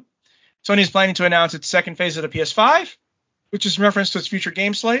Jeff Grubb, Sony is planning to announce its second phase of the PS5, which is in reference to its future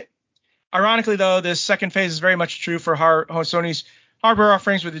game slate. Ironically, though, this second phase is very much true for Sony's hardware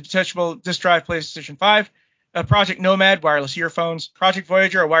offerings with the detachable disk drive PlayStation 5, Project Nomad wireless earphones, Project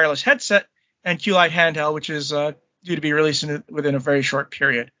Voyager a wireless headset, and Q-Lite handheld, which is due to be released within a very short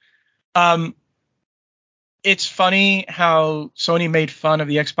period. It's funny how Sony made fun of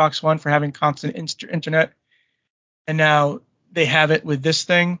the Xbox One for having constant internet, and now they have it with this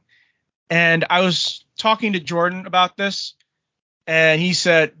thing. And I was talking to Jordan about this, and he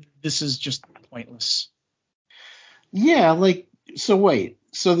said this is just pointless. Yeah, so wait.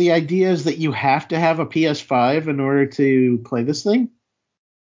 So the idea is that you have to have a PS5 in order to play this thing?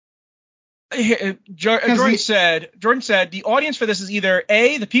 Jordan said the audience for this is either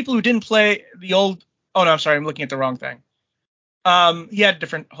A, the people who didn't play the old. Oh no, I'm sorry, I'm looking at the wrong thing. He had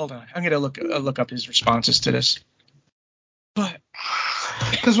different. Hold on, I'm gonna look up his responses to this. But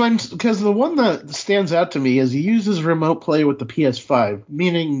because the one that stands out to me is he uses remote play with the PS5,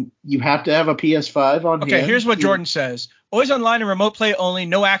 meaning you have to have a PS5 on hand. Okay, here's what Jordan says: always online and remote play only,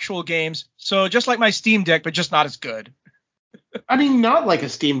 no actual games. So just like my Steam Deck, but just not as good. I mean, not like a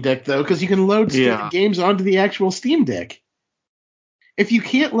Steam Deck, though, because you can load games onto the actual Steam Deck. If you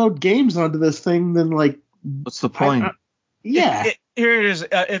can't load games onto this thing, then, like... What's the point? Here it is.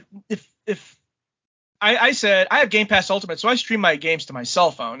 If I said, I have Game Pass Ultimate, so I stream my games to my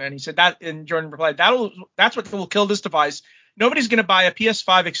cell phone. And he said that, and Jordan replied, that's what will kill this device. Nobody's going to buy a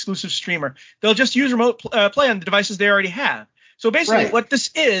PS5 exclusive streamer. They'll just use remote play on the devices they already have. So basically what this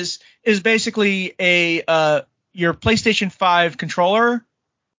is basically your PlayStation 5 controller,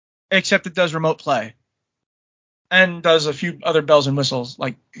 except it does remote play and does a few other bells and whistles,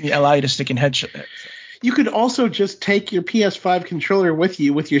 like allow you to stick in headset. You could also just take your PS5 controller with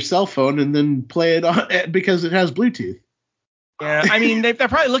you with your cell phone and then play it on because it has Bluetooth. Yeah, I mean, they're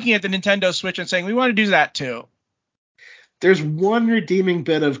probably looking at the Nintendo Switch and saying, we want to do that too. There's one redeeming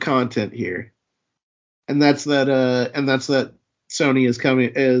bit of content here, and that's that Sony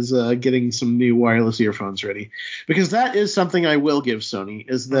is getting some new wireless earphones ready, because that is something I will give Sony,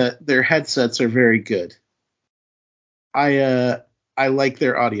 is that their headsets are very good. I like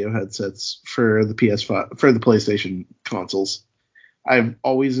their audio headsets for the PS5 for the PlayStation consoles. I've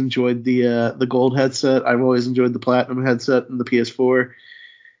always enjoyed the gold headset. I've always enjoyed the platinum headset and the PS4.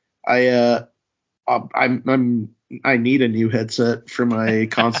 I need a new headset for my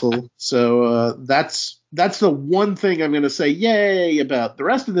console, so that's the one thing I'm going to say yay about. The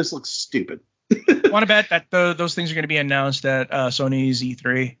rest of this looks stupid. Want to bet that those things are going to be announced at Sony's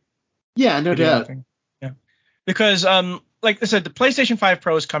E3? Yeah, no doubt. Yeah, because like I said, the PlayStation 5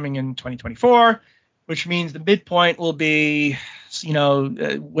 Pro is coming in 2024, which means the midpoint will be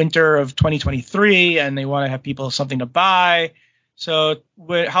winter of 2023, and they want to have people something to buy. So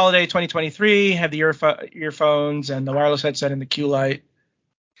with holiday 2023, have the earphones and the wireless headset and the Q Lite.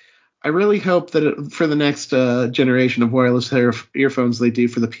 I really hope that for the next generation of wireless earphones they do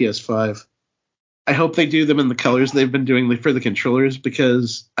for the PS5. I hope they do them in the colors they've been doing for the controllers,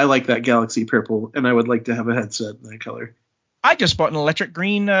 because I like that Galaxy Purple, and I would like to have a headset in that color. I just bought an electric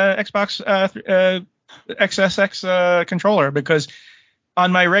green Xbox XSX controller, because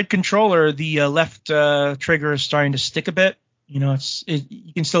on my red controller, the left trigger is starting to stick a bit. You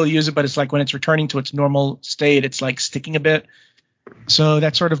can still use it, but it's like when it's returning to its normal state, it's like sticking a bit. So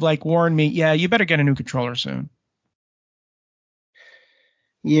that sort of like warned me, yeah, you better get a new controller soon.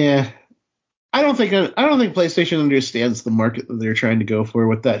 Yeah. I don't think PlayStation understands the market that they're trying to go for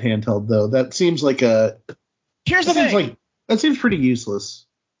with that handheld, though. That seems like Here's the thing. That seems pretty useless.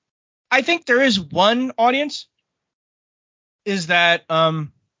 I think there is one audience, is that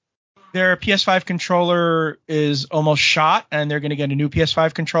their PS5 controller is almost shot, and they're going to get a new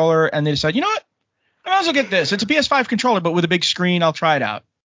PS5 controller, and they decide, you know what? I might as well get this. It's a PS5 controller, but with a big screen. I'll try it out.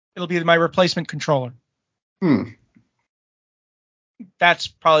 It'll be my replacement controller. That's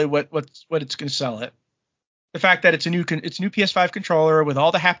probably what it's going to sell it. The fact that it's a new PS5 controller with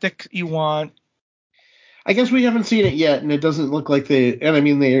all the haptic you want. I guess we haven't seen it yet, and it doesn't look like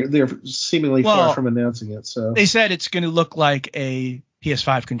they're seemingly far from announcing it. So they said it's going to look like a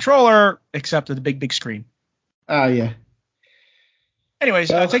PS5 controller, except with a big screen. Yeah. Anyways,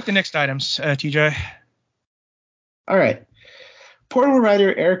 take the next items, TJ. All right. Portal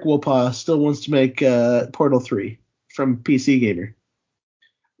writer Eric Wolpaw still wants to make Portal 3 from PC Gamer.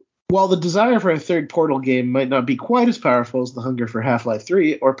 While the desire for a third Portal game might not be quite as powerful as the hunger for Half-Life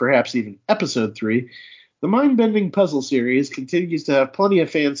 3, or perhaps even Episode 3, the mind-bending puzzle series continues to have plenty of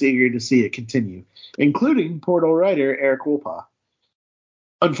fans eager to see it continue, including Portal writer Eric Wolpaw.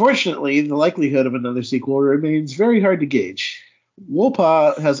 Unfortunately, the likelihood of another sequel remains very hard to gauge.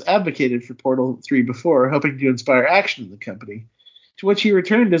 Wolpaw has advocated for Portal 3 before, hoping to inspire action in the company, to which he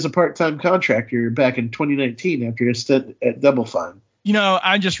returned as a part-time contractor back in 2019 after a stint at Double Fine.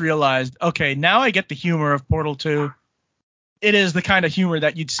 I just realized, okay, now I get the humor of Portal 2. It is the kind of humor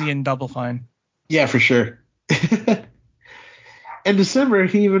that you'd see in Double Fine. Yeah, for sure. In December,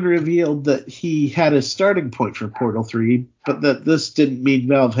 he even revealed that he had a starting point for Portal 3, but that this didn't mean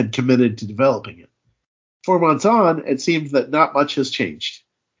Valve had committed to developing it. 4 months on, it seems that not much has changed.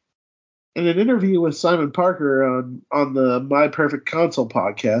 In an interview with Simon Parker on the My Perfect Console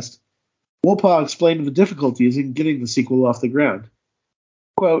podcast, Wolpaw explained the difficulties in getting the sequel off the ground.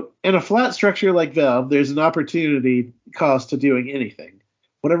 quote, in a flat structure like Valve, there's an opportunity cost to doing anything.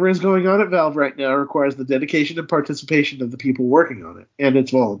 Whatever is going on at Valve right now requires the dedication and participation of the people working on it, and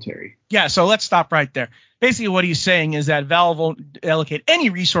it's voluntary. Yeah, so let's stop right there. Basically, what he's saying is that Valve won't allocate any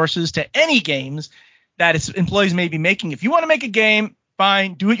resources to any games that its employees may be making. If you want to make a game,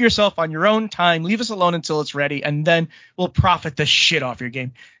 fine, do it yourself on your own time. Leave us alone until it's ready, and then we'll profit the shit off your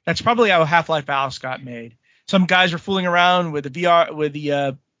game. That's probably how Half-Life Alyx got made. Some guys were fooling around with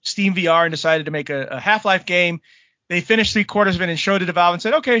the Steam VR and decided to make a Half-Life game. They finished 3/4 of it and showed it to Valve and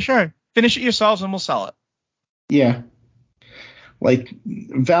said, okay, sure, finish it yourselves and we'll sell it. Yeah. Like,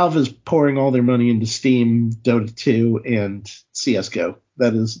 Valve is pouring all their money into Steam, Dota 2, and CSGO.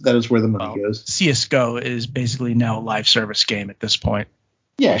 That is where the money goes. CSGO is basically now a live service game at this point.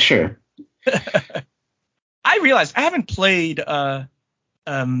 Yeah, sure. I realized I haven't played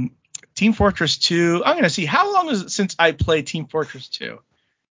Team Fortress 2. I'm going to see how long is it since I played Team Fortress 2.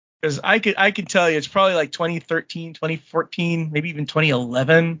 Because I can tell you it's probably like 2013, 2014, maybe even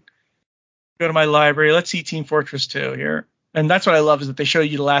 2011. Go to my library. Let's see Team Fortress 2 here. And that's what I love is that they show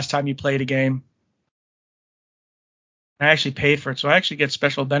you the last time you played a game. I actually paid for it, so I actually get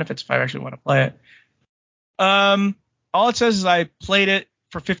special benefits if I actually want to play it. All it says is I played it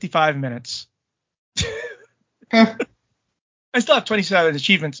for 55 minutes. I still have 27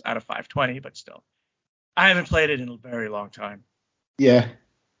 achievements out of 520, but still. I haven't played it in a very long time. Yeah.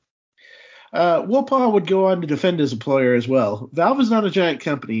 Wolpaw would go on to defend his employer as well. Valve is not a giant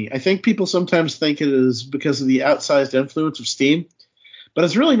company. I think people sometimes think it is because of the outsized influence of Steam, but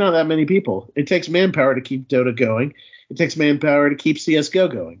it's really not that many people. It takes manpower to keep Dota going. It takes manpower to keep CSGO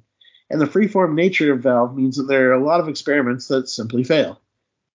going. And the freeform nature of Valve means that there are a lot of experiments that simply fail.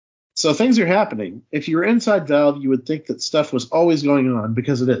 So things are happening. If you were inside Valve, you would think that stuff was always going on,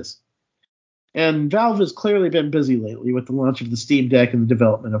 because it is. And Valve has clearly been busy lately with the launch of the Steam Deck and the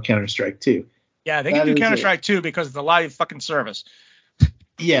development of Counter-Strike 2. Yeah, they can do Counter-Strike 2 because it's a live fucking service.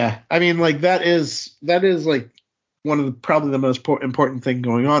 Yeah, I mean, like, that is like one of probably the most important thing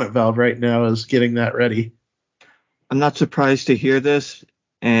going on at Valve right now is getting that ready. I'm not surprised to hear this,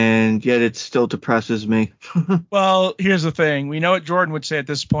 and yet it still depresses me. Well, here's the thing. We know what Jordan would say at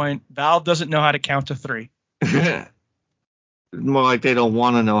this point. Valve doesn't know how to count to 3. More like they don't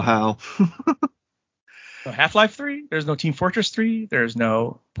want to know how. No Half-Life 3. There's no Team Fortress 3. There's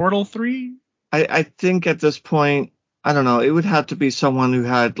no Portal 3. I think at this point, I don't know, it would have to be someone who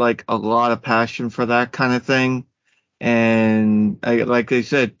had like a lot of passion for that kind of thing. And like they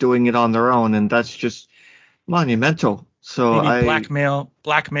said, doing it on their own. And that's just monumental. So maybe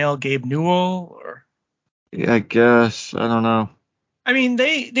blackmail Gabe Newell, or yeah, I guess, I don't know. I mean,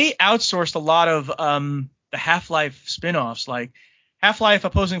 they outsourced a lot of the Half-Life spin-offs. Like Half-Life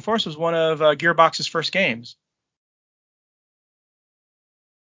Opposing Force was one of Gearbox's first games.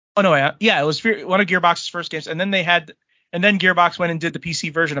 Oh no, yeah, it was one of Gearbox's first games, and then Gearbox went and did the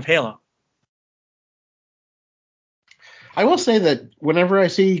PC version of Halo. I will say that whenever I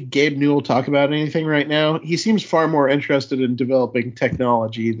see Gabe Newell talk about anything right now, he seems far more interested in developing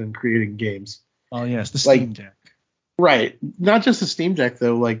technology than creating games. Oh yes, the Steam Deck. Right. Not just the Steam Deck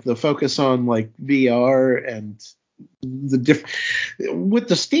though, like the focus on like VR and with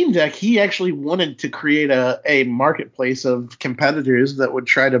the Steam Deck, he actually wanted to create a marketplace of competitors that would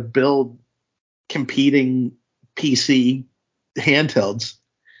try to build competing PC handhelds.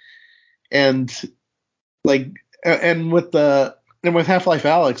 And like and with Half-Life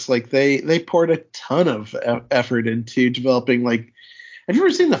Alyx, like they poured a ton of effort into developing, like, have you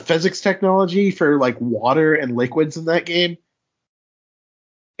ever seen the physics technology for like water and liquids in that game?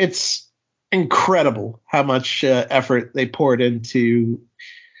 It's incredible how much effort they poured into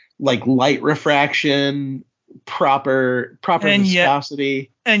like light refraction, proper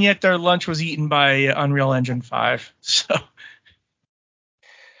viscosity. And yet their lunch was eaten by Unreal Engine 5. So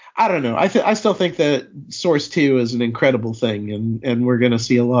I don't know. I still think that Source 2 is an incredible thing, and we're going to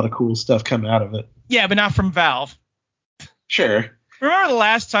see a lot of cool stuff come out of it. Yeah, but not from Valve. Sure. Remember the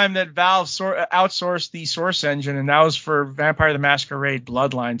last time that Valve outsourced the Source engine, and that was for Vampire the Masquerade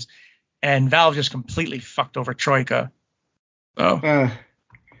Bloodlines, and Valve just completely fucked over Troika. Oh.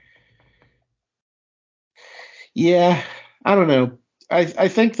 Yeah, I don't know. I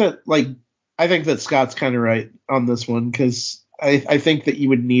think that Scott's kind of right on this one, because I think that you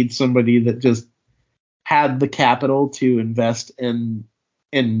would need somebody that just had the capital to invest in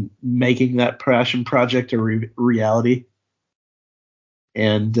making that passion project a reality.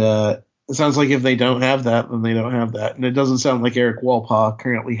 And it sounds like if they don't have that, then they don't have that. And it doesn't sound like Eric Wolpaw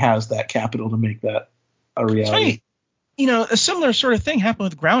currently has that capital to make that a reality. You know, a similar sort of thing happened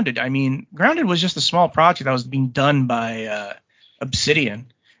with Grounded. I mean, Grounded was just a small project that was being done by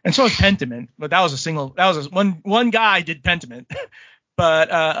Obsidian, and so is Pentiment, but one guy did Pentiment.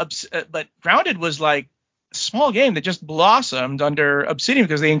 But Grounded was like a small game that just blossomed under Obsidian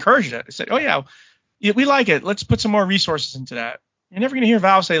because they encouraged it. They said, "Oh yeah, we like it. Let's put some more resources into that." You're never going to hear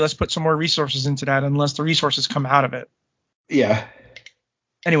Valve say, "Let's put some more resources into that," unless the resources come out of it. Yeah.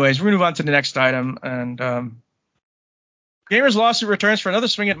 Anyways, we're going to move on to the next item, and Gamers lawsuit returns for another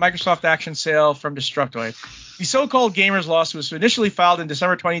swing at Microsoft Action sale from Destructoid. The so-called Gamers lawsuit was initially filed in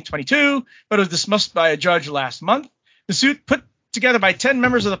December 2022, but was dismissed by a judge last month. The suit, put together by 10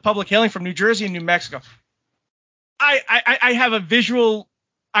 members of the public hailing from New Jersey and New Mexico. I have a visual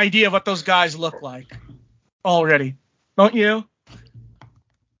idea of what those guys look like already. Don't you?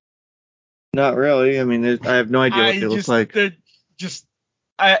 Not really. I mean, I have no idea what they look like.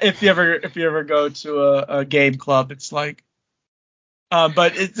 If you ever go to a game club, it's like.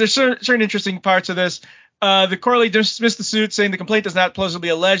 But there's certain interesting parts of this. The Corley dismissed the suit, saying the complaint does not plausibly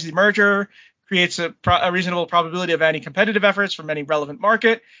allege the merger creates a reasonable probability of anti-competitive efforts from any relevant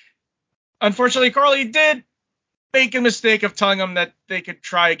market. Unfortunately, Corley did make a mistake of telling them that they could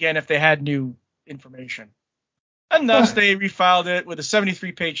try again if they had new information. And thus, they refiled it with a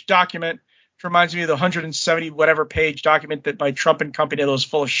 73-page document, which reminds me of the 170-whatever page document that by Trump and company that was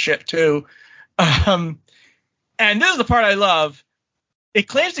full of shit, too. And this is the part I love. It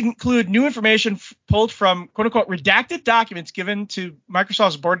claims to include new information pulled from, quote-unquote, redacted documents given to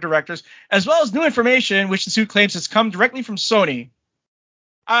Microsoft's board of directors, as well as new information which the suit claims has come directly from Sony.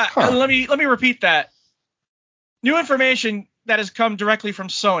 Let me repeat that. New information that has come directly from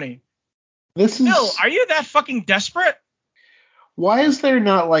Sony. Bill, are you that fucking desperate? Why is there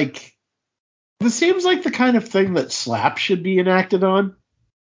not, like... This seems like the kind of thing that SLAP should be enacted on.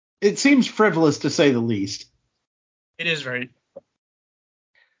 It seems frivolous, to say the least. It is very...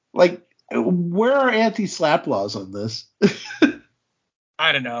 Like, where are anti-SLAP laws on this?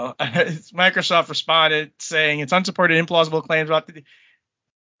 I don't know. Microsoft responded saying it's unsupported, implausible claims about the...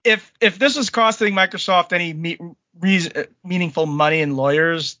 If this is costing Microsoft any meaningful money in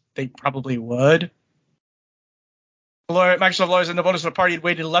lawyers, they probably would. Microsoft lawyers in the bonus of the party had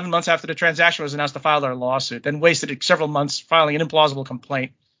waited 11 months after the transaction was announced to file their lawsuit, then wasted several months filing an implausible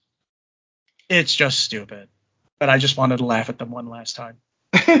complaint. It's just stupid. But I just wanted to laugh at them one last time.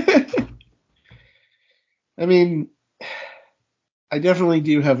 I mean, I definitely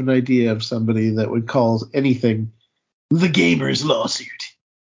do have an idea of somebody that would call anything the Gamers lawsuit.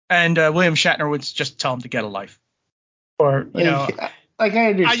 And William Shatner would just tell him to get a life. Or, you know. Like, I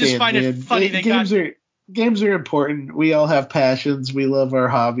understand. I just find it funny. Games are important. We all have passions. We love our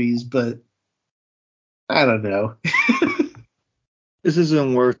hobbies, but I don't know. This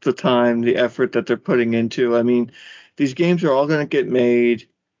isn't worth the time, the effort that they're putting into. I mean, these games are all going to get made.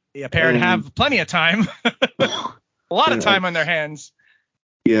 The parents have plenty of time. A lot of time on their hands.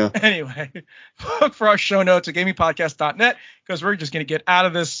 Yeah. Anyway, look for our show notes at gamingpodcast.net because we're just going to get out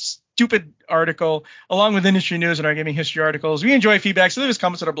of this stupid article along with industry news and our gaming history articles. We enjoy feedback, so leave us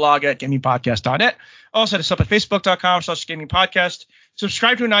comments on our blog at gamingpodcast.net. Also, hit us up at facebook.com/gamingpodcast.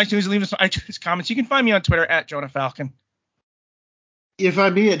 Subscribe to iTunes and leave us iTunes comments. You can find me on Twitter at Jonah Falcon. You can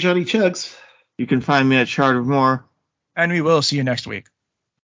find me at Johnny Chugs. You can find me at Shard Moore. And we will see you next week.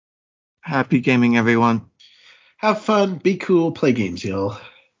 Happy gaming, everyone. Have fun, be cool, play games, y'all.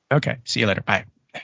 Okay, see you later. Bye.